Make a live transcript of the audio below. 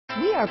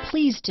We are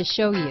pleased to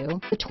show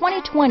you the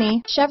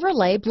 2020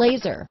 Chevrolet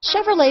Blazer.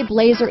 Chevrolet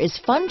Blazer is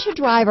fun to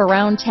drive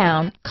around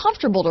town,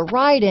 comfortable to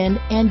ride in,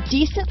 and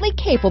decently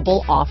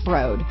capable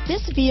off-road.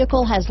 This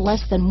vehicle has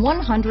less than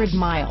 100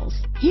 miles.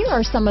 Here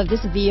are some of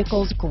this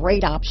vehicle's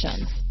great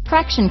options: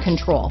 traction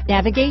control,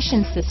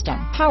 navigation system,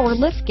 power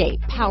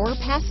liftgate, power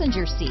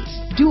passenger seat,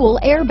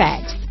 dual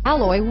airbags,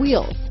 alloy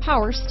wheels,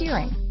 power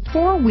steering,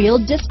 four-wheel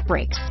disc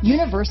brakes,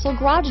 universal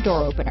garage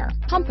door opener,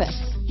 compass,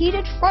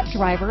 heated front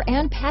driver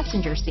and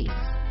passenger seats,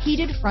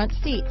 heated front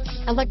seats,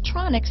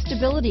 electronic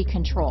stability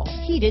control,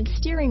 heated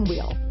steering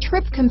wheel,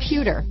 trip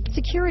computer,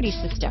 security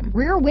system,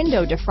 rear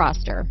window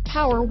defroster,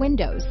 power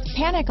windows,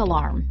 panic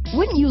alarm.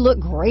 Wouldn't you look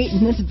great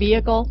in this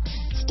vehicle?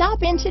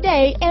 Stop in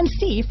today and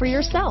see for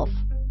yourself.